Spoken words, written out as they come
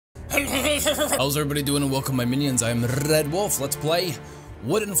How's everybody doing and welcome my minions, I'm Red Wolf. Let's play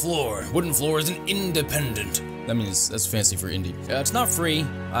Wooden Floor. Wooden Floor is an independent. That means that's fancy for indie. It's not free.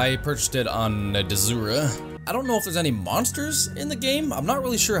 I purchased it on Dazura. I don't know if there's any monsters in the game. I'm not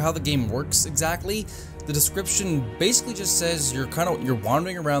really sure how the game works exactly. The description basically just says you're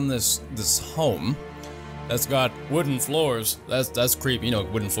wandering around this home that's got wooden floors. That's creepy. You know,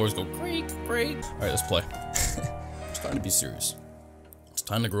 wooden floors go creak, creak. All right, let's play. It's time to be serious. It's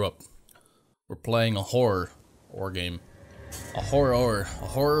time to grow up. We're playing a horror game. A horror.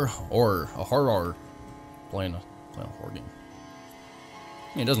 Playing a horror game.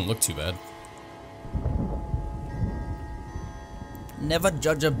 I mean, it doesn't look too bad. Never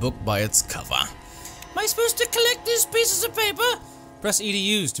judge a book by its cover. Am I supposed to collect these pieces of paper? Press E to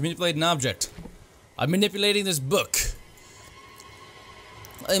use to manipulate an object. I'm manipulating this book.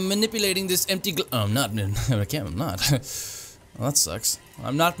 I'm manipulating this empty oh, I'm not. I can't, I'm not. Well, that sucks.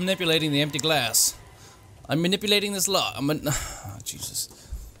 I'm not manipulating the empty glass. I'm manipulating this lock. Oh, Jesus.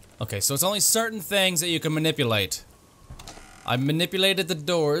 Okay, so it's only certain things that you can manipulate. I manipulated the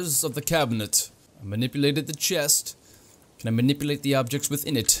doors of the cabinet. I manipulated the chest. Can I manipulate the objects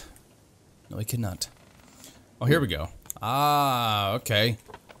within it? No, I cannot. Oh, here we go. Ah, okay.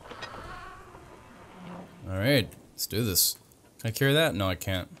 Alright, let's do this. Can I carry that? No, I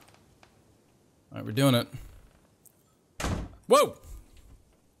can't. Alright, we're doing it. Whoa!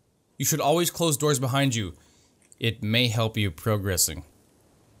 You should always close doors behind you. It may help you progressing.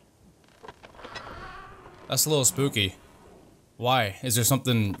 That's a little spooky. Why? Is there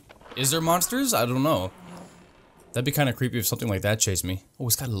something... Is there monsters? I don't know. That'd be kind of creepy if something like that chased me. Oh,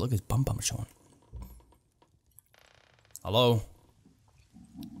 it's got a look at his bum showing. Hello?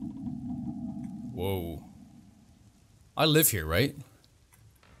 Whoa. I live here, right?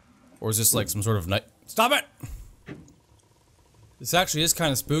 Or is this like some sort of night... Stop it! This actually is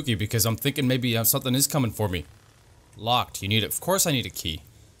kind of spooky because I'm thinking maybe something is coming for me. Locked. You need it. Of course I need a key.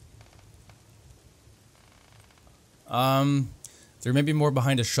 There may be more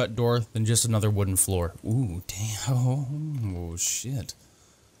behind a shut door than just another wooden floor. Ooh, damn. Oh, shit.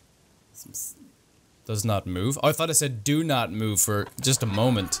 Does not move. Oh, I thought I said do not move for just a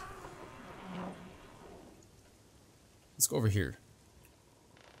moment. Let's go over here.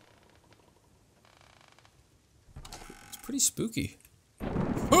 It's pretty spooky.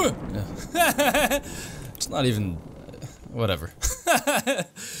 It's not even... whatever.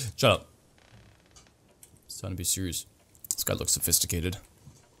 Shut up. It's time to be serious. This guy looks sophisticated.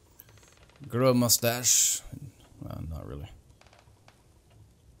 Grow a mustache. Not really.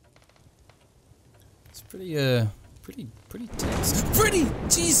 It's pretty tense. Pretty!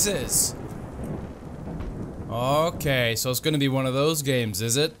 Jesus! Okay, so it's gonna be one of those games,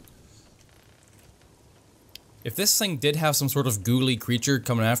 is it? If this thing did have some sort of ghouly creature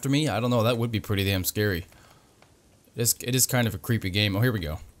coming after me, I don't know, that would be pretty damn scary. It is kind of a creepy game. Oh, here we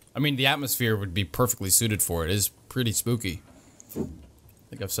go. I mean, the atmosphere would be perfectly suited for it. It is pretty spooky. I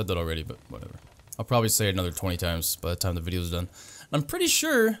think I've said that already, but whatever. I'll probably say it another 20 times by the time the video's done. I'm pretty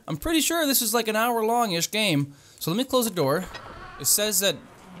sure this is like an hour-long-ish game. So let me close the door. It says that...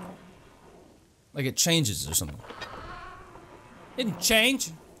 like it changes or something. It didn't change.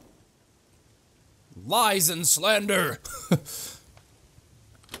 Lies and slander.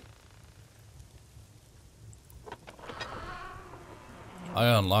 I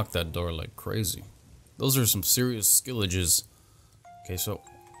unlocked that door like crazy. Those are some serious skillages. Okay, so,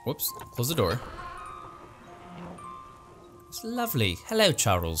 whoops, close the door. It's lovely. Hello,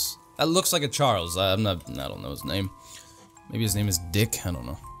 Charles. That looks like a Charles. I don't know his name. Maybe his name is Dick. I don't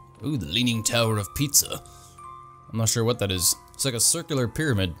know. Ooh, the Leaning Tower of Pizza. I'm not sure what that is. It's like a circular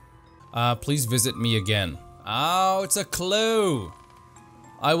pyramid. Please visit me again. Oh, it's a clue.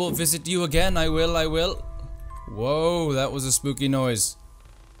 I will visit you again. I will. Whoa, that was a spooky noise.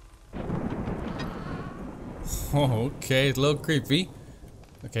 Oh, okay, a little creepy.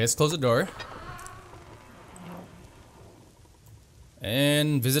 Okay, let's close the door.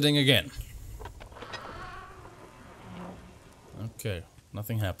 And visiting again. Okay,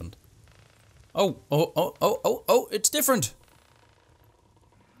 nothing happened. Oh, it's different.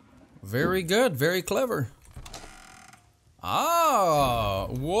 Very good, very clever. Ah,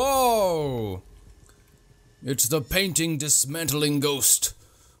 whoa. It's the painting dismantling ghost.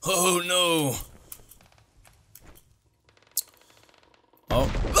 Oh no. Oh,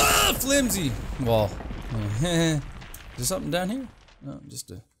 flimsy wall. Is there something down here? No, just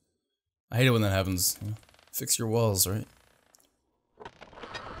a... I hate it when that happens. Fix your walls, right?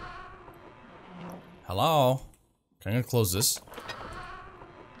 Hello? Okay, I'm gonna close this.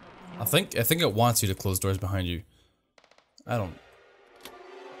 I think it wants you to close doors behind you. I don't...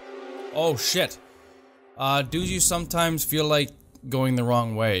 Oh shit. Do you sometimes feel like going the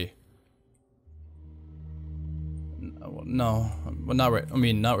wrong way? No, well, not right. I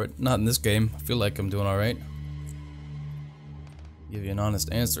mean, not in this game. I feel like I'm doing all right. Give you an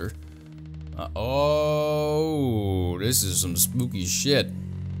honest answer. Oh, this is some spooky shit.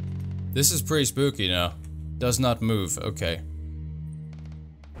 This is pretty spooky now. Does not move. Okay.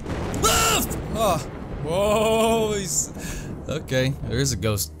 Oh, whoa! Okay, there is a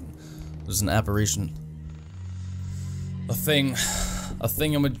ghost. There's an apparition. A thing.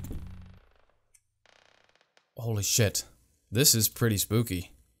 Holy shit. This is pretty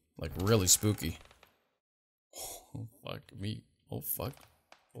spooky. Like, really spooky. Oh, fuck me. Oh, fuck.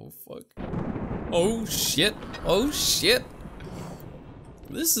 Oh, fuck. Oh, shit. Oh, shit.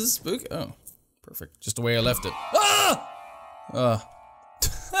 This is spooky. Oh, perfect. Just the way I left it. Ah!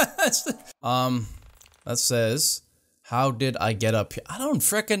 That says, how did I get up here? I don't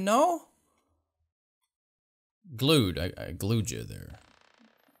frickin' know. Glued. I glued you there.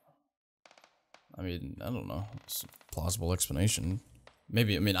 I mean, I don't know. It's a plausible explanation.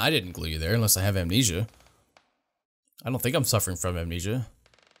 Maybe, I mean, I didn't glue you there unless I have amnesia. I don't think I'm suffering from amnesia.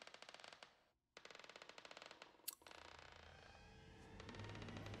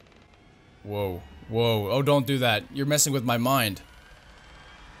 Whoa. Whoa. Oh, don't do that. You're messing with my mind.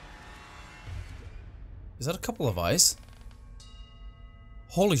 Is that a couple of eyes?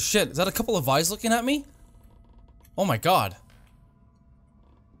 Holy shit. Is that a couple of eyes looking at me? Oh my god.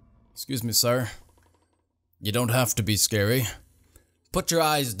 Excuse me, sir. You don't have to be scary. Put your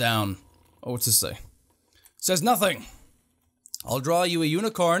eyes down. Oh, what's this say? It says nothing. I'll draw you a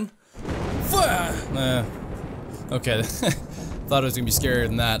unicorn. Okay. Thought it was gonna be scarier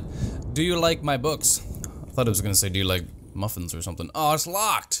than that. Do you like my books? I thought it was gonna say, do you like muffins or something? Oh, it's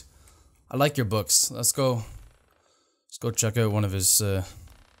locked. I like your books. Let's go check out one of his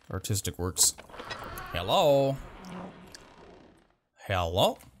artistic works. Hello.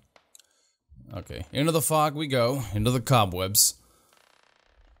 Hello. Okay, into the fog we go, into the cobwebs.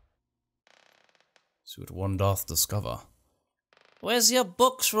 See what one doth discover. Where's your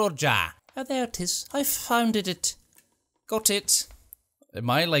books, Roger? Oh, there it is. I found it. Got it. Am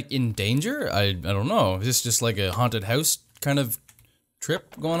I, like, in danger? I don't know. Is this just like a haunted house kind of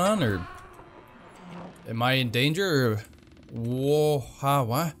trip going on, or... Am I in danger, or... Whoa,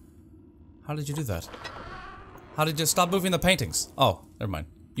 what? How did you do that? How did you stop moving the paintings? Oh, never mind.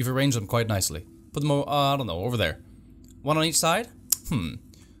 You've arranged them quite nicely. Put them, I don't know, over there. One on each side?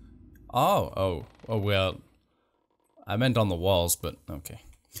 Oh, well. I meant on the walls, but okay.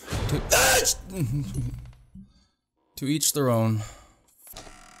 To each their own.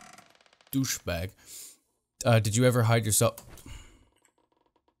 Douchebag. Did you ever hide yourself?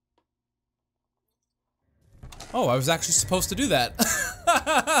 Oh, I was actually supposed to do that.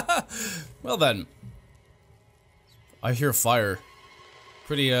 Well then. I hear fire.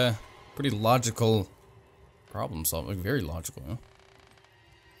 Pretty logical problem solving. Very logical, huh?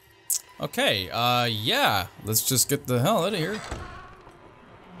 Okay, yeah. Let's just get the hell out of here.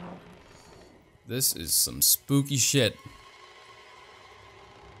 This is some spooky shit.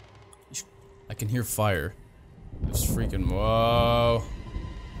 I can hear fire. This freaking, whoa.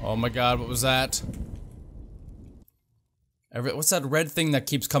 Oh my god, what was that? What's that red thing that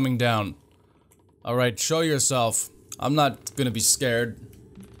keeps coming down? Alright, show yourself. I'm not gonna be scared.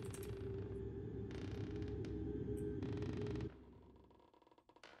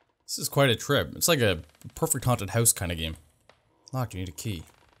 This is quite a trip. It's like a perfect haunted house kind of game. Locked, you need a key.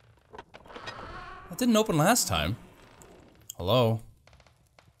 That didn't open last time. Hello?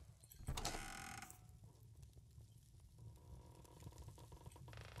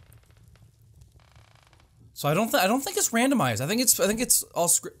 So I don't think it's randomized. I think it's all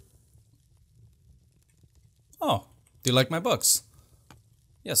script. Oh, do you like my books?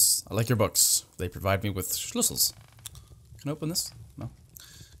 Yes, I like your books. They provide me with schlussels. Can I open this? No.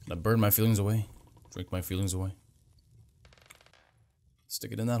 Can I burn my feelings away? Drink my feelings away?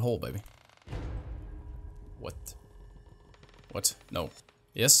 Stick it in that hole, baby. What? What? No.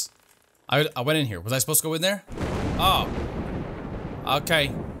 Yes? I went in here. Was I supposed to go in there? Oh.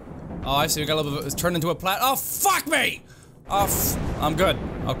 Okay. Oh, I see. We got a little bit. It's turned into a oh, fuck me! Oh, I'm good.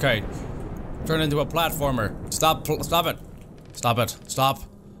 Okay. Turned into a platformer. Stop it. Stop it. Stop.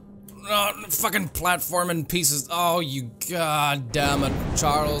 Oh, fucking platforming pieces. Oh, you god damn it,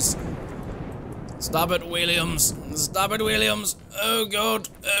 Charles. Stop it, Williams. Stop it, Williams. Oh god.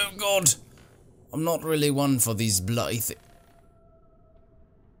 Oh god. I'm not really one for these bloody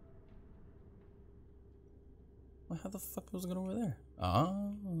well, how the fuck was it over there?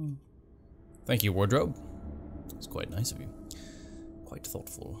 Oh. Thank you, wardrobe. It's quite nice of you. Quite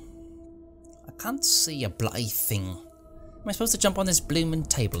thoughtful. I can't see a bloody thing. Am I supposed to jump on this blooming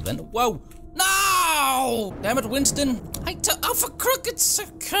table then? Whoa! No! Damn it, Winston! I took off a crooked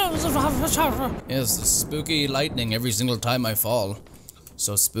circle. Yes, the spooky lightning every single time I fall.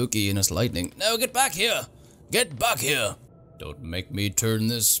 So spooky in its lightning. No, get back here! Get back here! Don't make me turn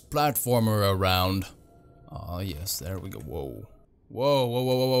this platformer around. Ah, yes, there we go. Whoa. Whoa, whoa,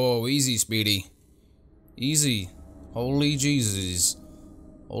 whoa, whoa, whoa. Easy, Speedy. Easy. Holy Jesus.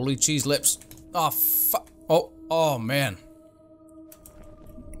 Holy cheese lips. Oh, fuck. Oh, man.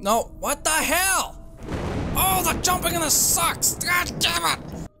 No, what the hell? Oh, the jumping in the sucks. God damn it.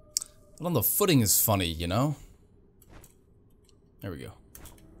 Well, the footing is funny, you know? There we go.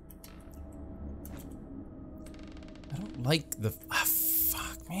 I don't like the...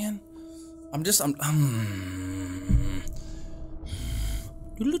 fuck, man. I'm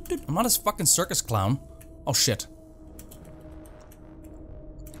not a fucking circus clown. Oh, shit.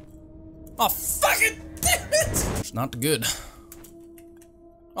 Oh, fucking damn it! It's not good.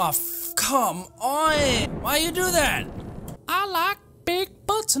 Oh, come on! Why you do that? I like big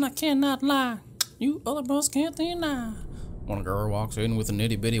butts and I cannot lie. You other bros can't deny. One girl walks in with an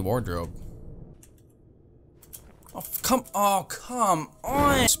itty bitty wardrobe. Oh, come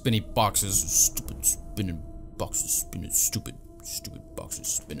on! Spinny boxes, stupid spinning boxes, spinning, stupid boxes,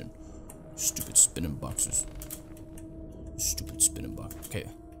 spinning. Stupid spinning boxes. Stupid spinning box. Okay.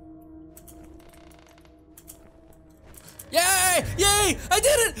 Yay! Yay! I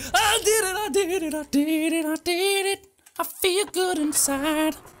did it! I did it! I did it! I did it! I did it! I feel good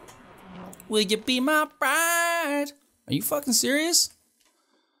inside. Will you be my bride? Are you fucking serious?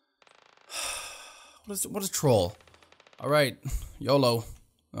 What is troll? Alright, YOLO.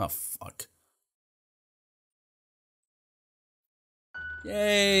 Oh, fuck.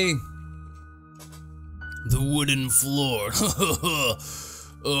 Yay! The wooden floor.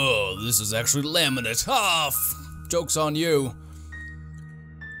 Oh, this is actually laminate. Ah, joke's on you.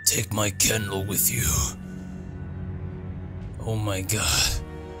 Take my candle with you. Oh my god.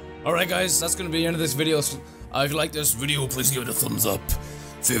 Alright guys, that's gonna be the end of this video. If you like this video, please give it a thumbs up.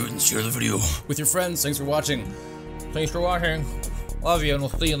 Favorite and share the video with your friends. Thanks for watching. Thanks for watching. Love you, and we'll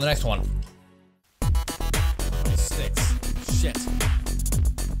see you in the next one. Sticks. Shit.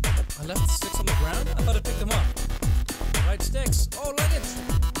 I left the sticks on the ground? I thought I picked them up. Right sticks. Oh, look it!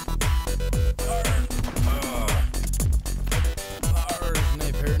 Can I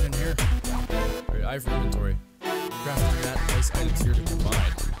appear in here? Alright, eye for inventory.